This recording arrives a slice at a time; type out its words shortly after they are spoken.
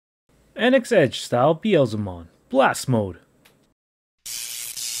NXEdge style Beelzemon, Blast Mode.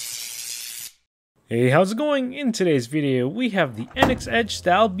 Hey, how's it going? In today's video, we have the NXEdge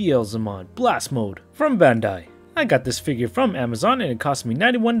style Beelzemon, Blast Mode from Bandai. I got this figure from Amazon and it cost me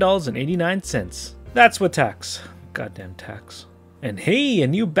 $91.89. That's with tax. Goddamn tax. And hey, a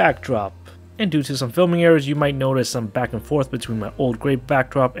new backdrop. And due to some filming errors, you might notice some back and forth between my old gray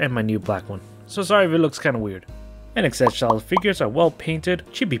backdrop and my new black one. So sorry if it looks kinda weird. NXEdge style figures are well painted,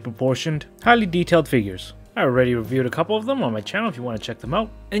 chibi proportioned, highly detailed figures. I already reviewed a couple of them on my channel if you want to check them out.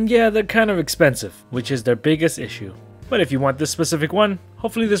 And yeah, they're kind of expensive, which is their biggest issue. But if you want this specific one,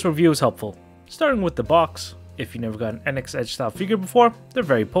 hopefully this review is helpful. Starting with the box, if you've never got an NXEdge style figure before, they're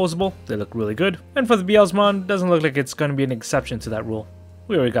very poseable, they look really good. And for the Beelzemon, doesn't look like it's going to be an exception to that rule.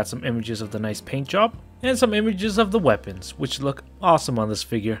 We already got some images of the nice paint job, and some images of the weapons, which look awesome on this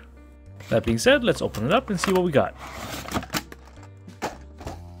figure. That being said, let's open it up and see what we got.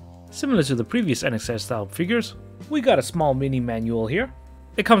 Similar to the previous NXEdge style figures, we got a small mini manual here.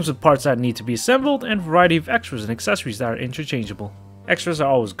 It comes with parts that need to be assembled and a variety of extras and accessories that are interchangeable. Extras are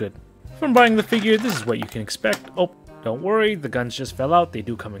always good. From buying the figure, this is what you can expect. Oh, don't worry, the guns just fell out, they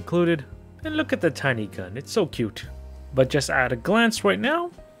do come included. And look at the tiny gun, it's so cute. But just at a glance right now,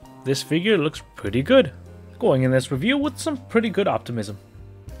 this figure looks pretty good. Going in this review with some pretty good optimism.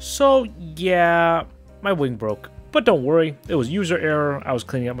 So yeah, my wing broke. But don't worry, it was user error. I was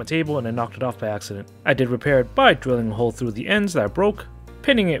cleaning up my table and I knocked it off by accident. I did repair it by drilling a hole through the ends that broke,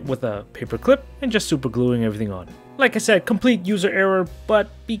 pinning it with a paper clip, and just super gluing everything on. Like I said, complete user error,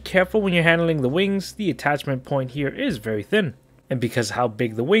 but be careful when you're handling the wings. The attachment point here is very thin. And because how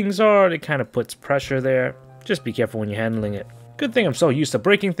big the wings are, it kind of puts pressure there. Just be careful when you're handling it. Good thing I'm so used to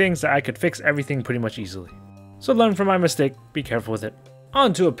breaking things that I could fix everything pretty much easily. So learn from my mistake, be careful with it.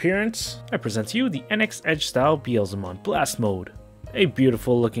 On to appearance, I present to you the NXEdge style Beelzemon Blast Mode. A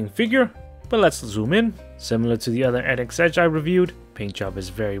beautiful looking figure, but let's zoom in. Similar to the other NXEdge I reviewed, paint job is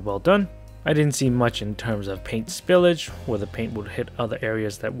very well done. I didn't see much in terms of paint spillage, where the paint would hit other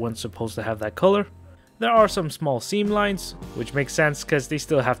areas that weren't supposed to have that color. There are some small seam lines, which makes sense because they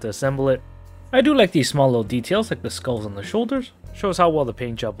still have to assemble it. I do like these small little details like the skulls on the shoulders, shows how well the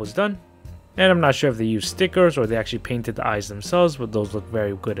paint job was done. And I'm not sure if they used stickers or they actually painted the eyes themselves, but those look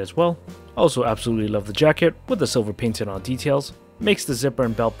very good as well. Also absolutely love the jacket with the silver painted on details. Makes the zipper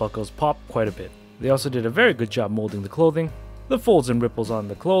and belt buckles pop quite a bit. They also did a very good job molding the clothing. The folds and ripples on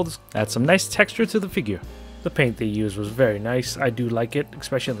the clothes add some nice texture to the figure. The paint they used was very nice. I do like it,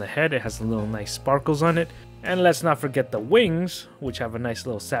 especially on the head. It has a little nice sparkles on it. And let's not forget the wings, which have a nice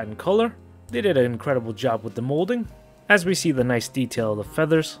little satin color. They did an incredible job with the molding, as we see the nice detail of the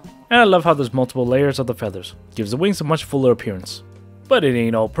feathers, and I love how there's multiple layers of the feathers. Gives the wings a much fuller appearance. But it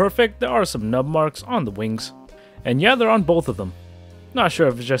ain't all perfect, there are some nub marks on the wings. And yeah, they're on both of them. Not sure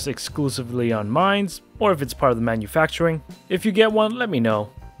if it's just exclusively on mines, or if it's part of the manufacturing. If you get one, let me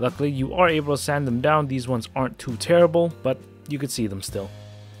know. Luckily, you are able to sand them down. These ones aren't too terrible, but you could see them still.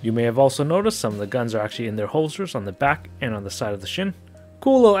 You may have also noticed some of the guns are actually in their holsters on the back and on the side of the shin.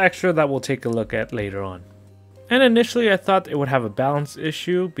 Cool little extra that we'll take a look at later on. And initially I thought it would have a balance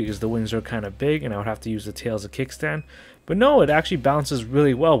issue because the wings are kind of big and I would have to use the tail as a kickstand. But no, it actually balances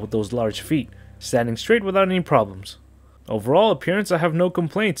really well with those large feet, standing straight without any problems. Overall appearance, I have no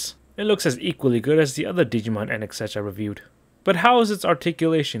complaints. It looks as equally good as the other Digimon NXEdge I reviewed. But how is its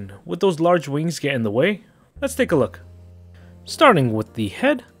articulation? Would those large wings get in the way? Let's take a look. Starting with the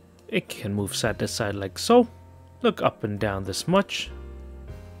head, it can move side to side like so. Look up and down this much.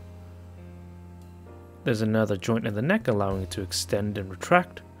 There's another joint in the neck allowing it to extend and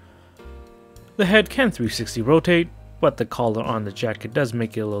retract. The head can 360 rotate, but the collar on the jacket does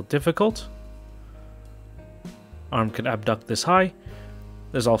make it a little difficult. Arm can abduct this high.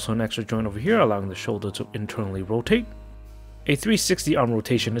 There's also an extra joint over here allowing the shoulder to internally rotate. A 360 arm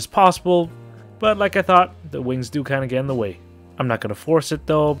rotation is possible, but like I thought, the wings do kind of get in the way. I'm not going to force it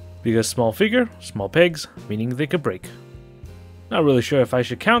though, because small figure, small pegs, meaning they could break. Not really sure if I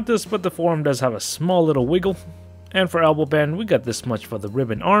should count this, but the forearm does have a small little wiggle. And for elbow band, we got this much for the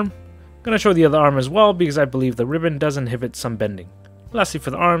ribbon arm. Gonna show the other arm as well because I believe the ribbon does inhibit some bending. Lastly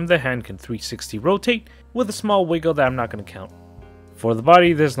for the arm, the hand can 360 rotate with a small wiggle that I'm not gonna count. For the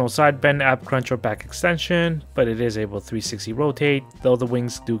body, there's no side bend, ab crunch, or back extension, but it is able to 360 rotate, though the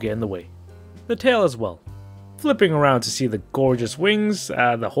wings do get in the way. The tail as well. Flipping around to see the gorgeous wings,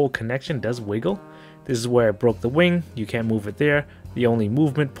 the whole connection does wiggle. This is where it broke the wing, you can't move it there. The only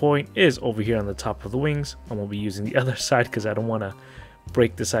movement point is over here on the top of the wings. I won't be using the other side because I don't want to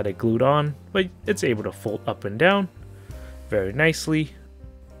break the side I glued on, but it's able to fold up and down very nicely.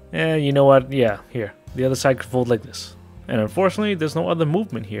 And you know what, yeah, here, the other side could fold like this. And unfortunately, there's no other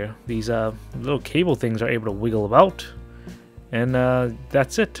movement here. These little cable things are able to wiggle about. And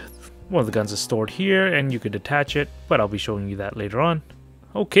that's it. One of the guns is stored here, and you could detach it, but I'll be showing you that later on.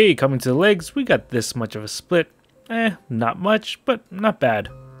 Okay, coming to the legs, we got this much of a split. Not much, but not bad.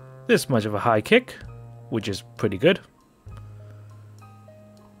 This much of a high kick, which is pretty good.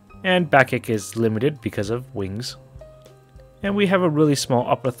 And back kick is limited because of wings. And we have a really small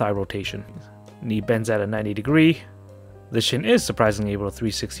upper thigh rotation. Knee bends at a 90 degree. The shin is surprisingly able to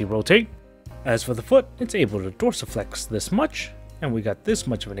 360 rotate. As for the foot, it's able to dorsiflex this much. And we got this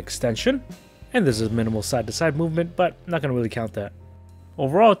much of an extension. And this is minimal side to side movement, but I'm not going to really count that.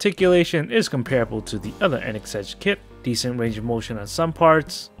 Overall articulation is comparable to the other NXEdge kit. Decent range of motion on some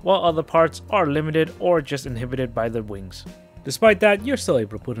parts, while other parts are limited or just inhibited by the wings. Despite that, you're still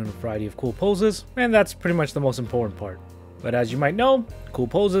able to put in a variety of cool poses, and that's pretty much the most important part. But as you might know, cool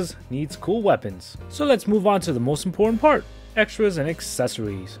poses needs cool weapons. So let's move on to the most important part, extras and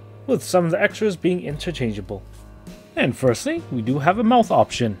accessories, with some of the extras being interchangeable. And firstly, we do have a mouth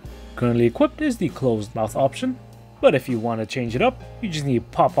option. Currently equipped is the closed mouth option, but if you want to change it up, you just need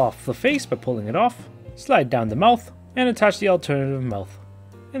to pop off the face by pulling it off, slide down the mouth, and attach the alternative mouth.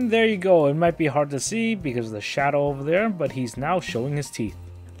 And there you go. It might be hard to see because of the shadow over there, but he's now showing his teeth,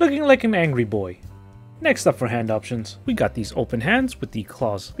 looking like an angry boy. Next up for hand options, we got these open hands with the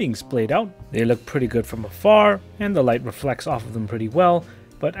claws being splayed out. They look pretty good from afar, and the light reflects off of them pretty well,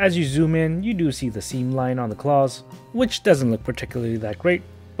 but as you zoom in, you do see the seam line on the claws, which doesn't look particularly that great,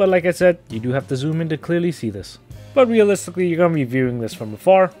 but like I said, you do have to zoom in to clearly see this. But realistically, you're going to be viewing this from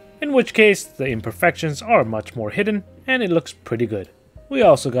afar, in which case the imperfections are much more hidden, and it looks pretty good. We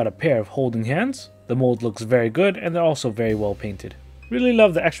also got a pair of holding hands. The mold looks very good, and they're also very well painted. Really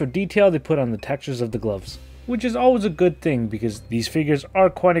love the extra detail they put on the textures of the gloves, which is always a good thing because these figures are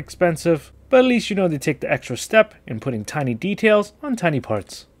quite expensive, but at least you know they take the extra step in putting tiny details on tiny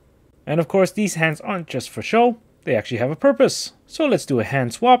parts. And of course, these hands aren't just for show, they actually have a purpose. So let's do a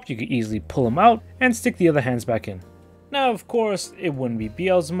hand swap. You can easily pull them out and stick the other hands back in. Now of course, it wouldn't be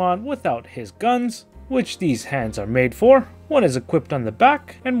Beelzemon without his guns, which these hands are made for. One is equipped on the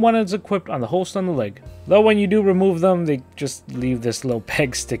back, and one is equipped on the holster on the leg. Though when you do remove them, they just leave this little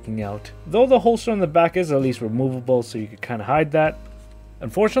peg sticking out. Though the holster on the back is at least removable, so you can kind of hide that.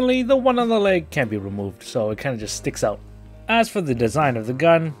 Unfortunately, the one on the leg can't be removed, so it kind of just sticks out. As for the design of the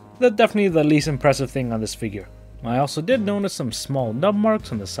gun, that's definitely the least impressive thing on this figure. I also did notice some small nub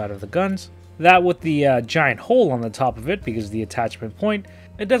marks on the side of the guns. That with the giant hole on the top of it because of the attachment point,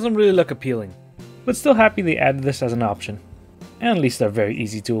 it doesn't really look appealing. But still happy they added this as an option. And at least they're very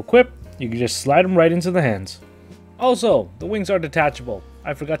easy to equip. You can just slide them right into the hands. Also, the wings are detachable.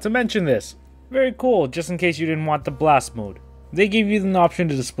 I forgot to mention this. Very cool, just in case you didn't want the blast mode. They give you an option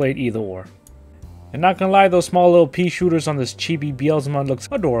to display it either or. And not gonna lie, those small little pea shooters on this chibi Beelzemon looks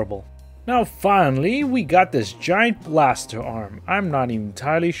adorable. Now finally, we got this giant blaster arm. I'm not even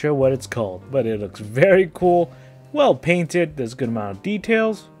entirely sure what it's called, but it looks very cool, well painted, there's a good amount of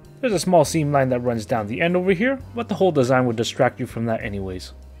details. There's a small seam line that runs down the end over here, but the whole design would distract you from that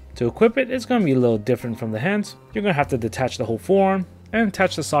anyways. To equip it, it's going to be a little different from the hands. You're going to have to detach the whole forearm and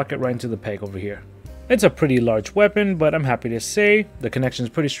attach the socket right into the peg over here. It's a pretty large weapon, but I'm happy to say the connection is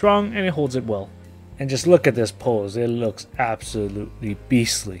pretty strong and it holds it well. And just look at this pose, it looks absolutely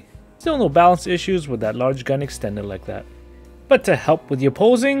beastly. Still no balance issues with that large gun extended like that. But to help with your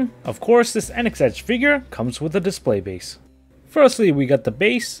posing, of course this NXEdge figure comes with a display base. Firstly, we got the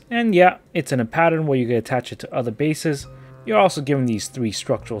base, and yeah, it's in a pattern where you can attach it to other bases. You're also given these 3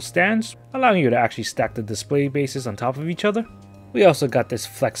 structural stands, allowing you to actually stack the display bases on top of each other. We also got this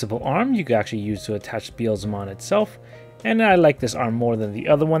flexible arm you can actually use to attach Beelzemon itself, and I like this arm more than the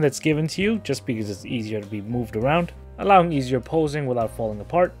other one that's given to you, just because it's easier to be moved around, allowing easier posing without falling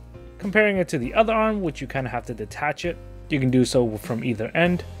apart. Comparing it to the other arm, which you kind of have to detach it, you can do so from either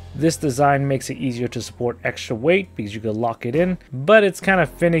end. This design makes it easier to support extra weight because you can lock it in, but it's kind of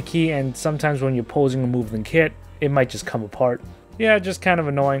finicky and sometimes when you're posing a moving kit, it might just come apart. Yeah, just kind of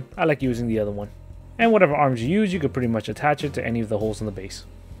annoying. I like using the other one. And whatever arms you use, you could pretty much attach it to any of the holes in the base.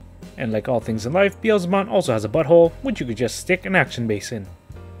 And like all things in life, Beelzemon also has a butthole, which you could just stick an action base in.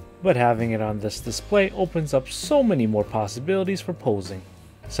 But having it on this display opens up so many more possibilities for posing.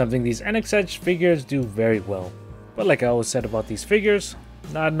 Something these NXEdge figures do very well. But like I always said about these figures,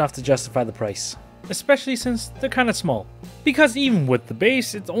 not enough to justify the price. Especially since they're kind of small. Because even with the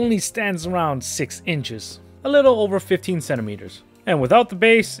base, it only stands around 6 inches. A little over 15 centimeters. And without the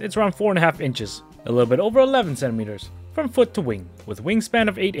base, it's around 4.5 inches. A little bit over 11 centimeters. From foot to wing, with wingspan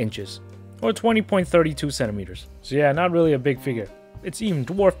of 8 inches. Or 20.32 centimeters. So yeah, not really a big figure. It's even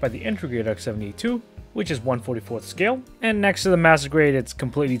dwarfed by the Integrator X72. which is 1/44th scale, and next to the master grade it's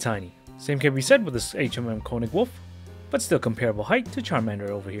completely tiny. Same can be said with this HMM Koenig Wolf, but still comparable height to Charmander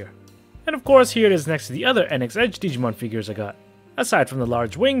over here. And of course here it is next to the other NXEdge Digimon figures I got. Aside from the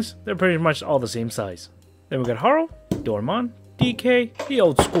large wings, they're pretty much all the same size. Then we got Haro, Dormon, DK, the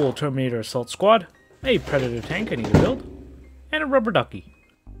old school Terminator Assault Squad, a Predator tank I need to build, and a rubber ducky.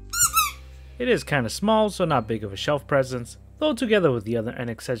 It is kinda small, so not big of a shelf presence, though together with the other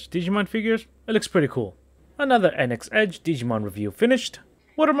NXEdge Digimon figures, it looks pretty cool. Another NXEdge Digimon review finished.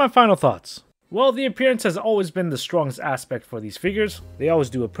 What are my final thoughts? Well, the appearance has always been the strongest aspect for these figures. They always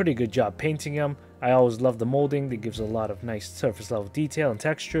do a pretty good job painting them. I always love the molding that gives a lot of nice surface level detail and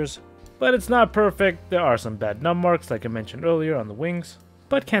textures. But it's not perfect, there are some bad nub marks like I mentioned earlier on the wings,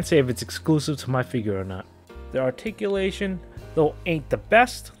 but can't say if it's exclusive to my figure or not. Their articulation, though ain't the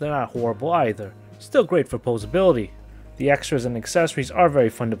best, they're not horrible either. Still great for posability. The extras and accessories are very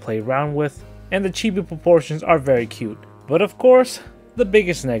fun to play around with, and the chibi proportions are very cute. But of course, the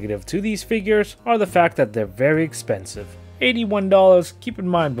biggest negative to these figures are the fact that they're very expensive. $81, keep in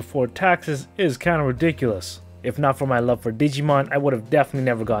mind before taxes, is kinda ridiculous. If not for my love for Digimon, I would have definitely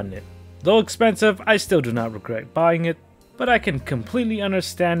never gotten it. Though expensive, I still do not regret buying it, but I can completely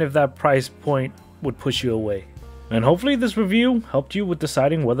understand if that price point would push you away. And hopefully this review helped you with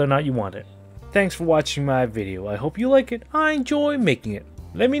deciding whether or not you want it. Thanks for watching my video, I hope you like it, I enjoy making it.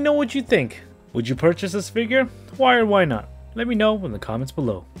 Let me know what you think. Would you purchase this figure? Why or why not? Let me know in the comments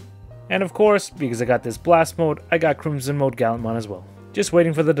below. And of course, because I got this Blast mode, I got Crimson mode Gallantmon as well. Just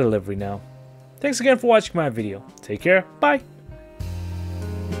waiting for the delivery now. Thanks again for watching my video. Take care, bye!